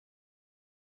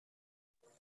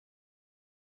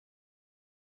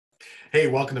Hey,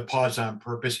 welcome to Pause on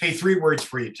Purpose. Hey, three words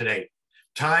for you today: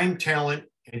 time, talent,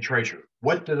 and treasure.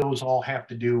 What do those all have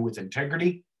to do with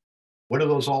integrity? What do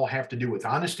those all have to do with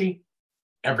honesty?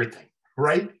 Everything,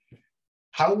 right?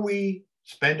 How we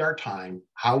spend our time,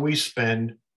 how we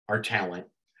spend our talent,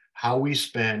 how we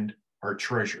spend our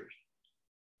treasures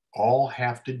all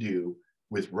have to do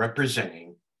with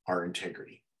representing our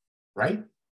integrity, right?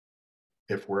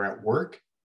 If we're at work,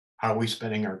 how are we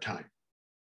spending our time?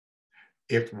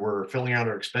 If we're filling out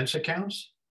our expense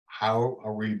accounts, how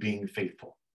are we being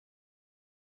faithful?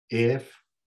 If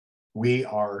we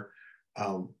are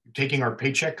taking our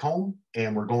paycheck home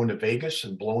and we're going to Vegas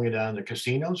and blowing it on the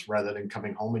casinos rather than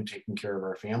coming home and taking care of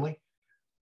our family,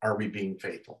 are we being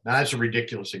faithful? Now, that's a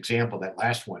ridiculous example, that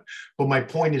last one. But my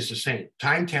point is the same: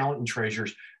 time, talent, and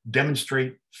treasures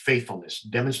demonstrate faithfulness,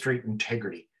 demonstrate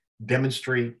integrity,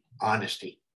 demonstrate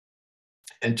honesty.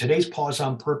 And today's Pause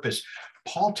on Purpose,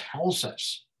 Paul tells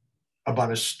us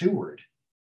about a steward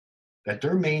that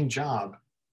their main job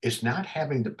is not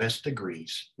having the best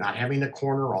degrees, not having the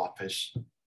corner office,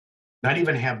 not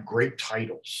even have great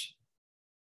titles.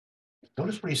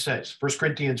 Notice what he says, 1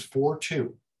 Corinthians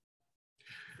 4:2.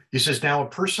 He says, now a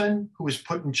person who is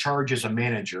put in charge as a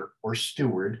manager or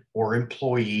steward or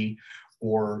employee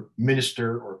or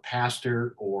minister or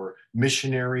pastor or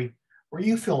missionary, or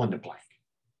you fill in the blank,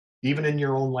 even in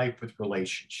your own life with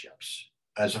relationships,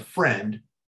 as a friend,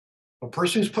 a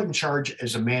person who's put in charge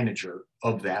as a manager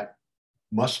of that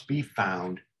must be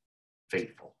found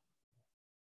faithful.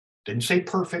 Didn't say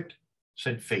perfect,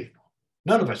 said faithful.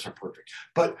 None of us are perfect,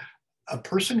 but a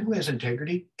person who has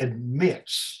integrity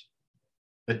admits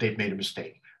that they've made a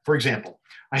mistake. For example,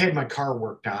 I had my car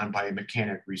worked on by a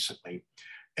mechanic recently,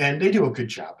 and they do a good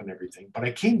job and everything, but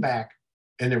I came back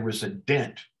and there was a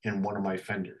dent in one of my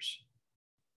fenders.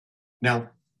 Now,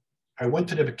 I went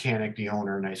to the mechanic, the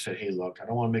owner, and I said, hey, look, I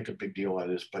don't want to make a big deal out of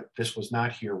this, but this was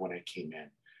not here when I came in.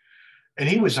 And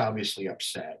he was obviously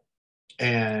upset.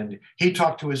 And he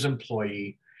talked to his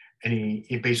employee, and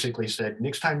he basically said,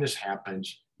 next time this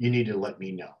happens, you need to let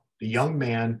me know. The young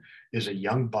man is a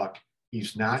young buck.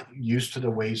 He's not used to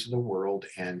the ways of the world,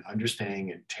 and understanding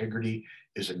integrity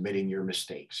is admitting your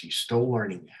mistakes. He's still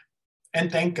learning that.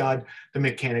 And thank God the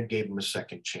mechanic gave him a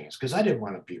second chance, because I didn't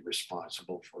want to be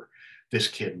responsible for this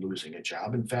kid losing a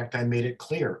job. In fact, I made it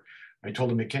clear. I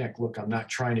told the mechanic, look, I'm not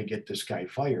trying to get this guy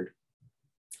fired.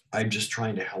 I'm just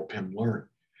trying to help him learn.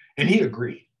 And he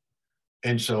agreed.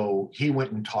 And so he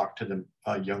went and talked to the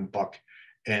young buck,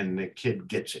 and the kid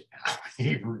gets it now.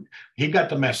 he got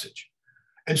the message.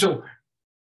 And so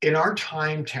in our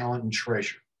time, talent, and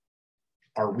treasure,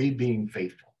 are we being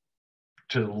faithful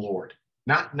to the Lord?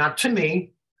 Not to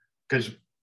me, because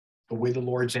the way the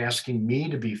Lord's asking me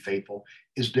to be faithful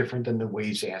is different than the way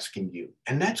he's asking you.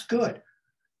 And that's good,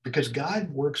 because God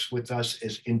works with us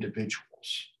as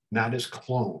individuals, not as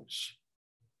clones.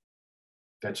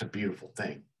 That's a beautiful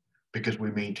thing, because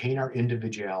we maintain our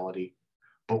individuality,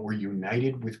 but we're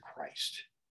united with Christ.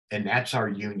 And that's our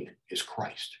union, is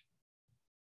Christ.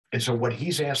 And so what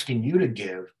he's asking you to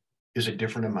give is a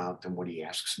different amount than what he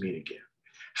asks me to give.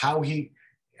 How he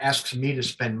asks me to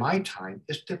spend my time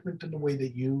is different than the way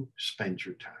that you spend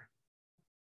your time.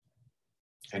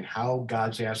 And how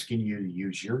God's asking you to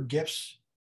use your gifts,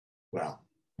 well,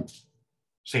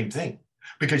 same thing,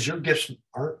 because your gifts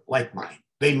aren't like mine.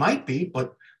 They might be,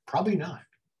 but probably not.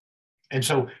 And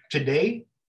so today,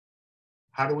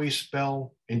 how do we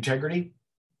spell integrity?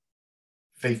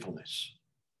 Faithfulness.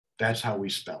 That's how we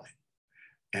spell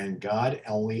it. And God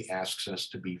only asks us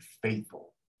to be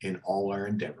faithful in all our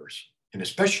endeavors, and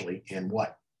especially in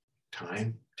what?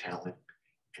 Time, talent,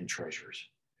 and treasures.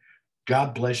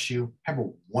 God bless you. Have a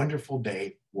wonderful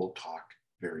day. We'll talk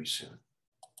very soon.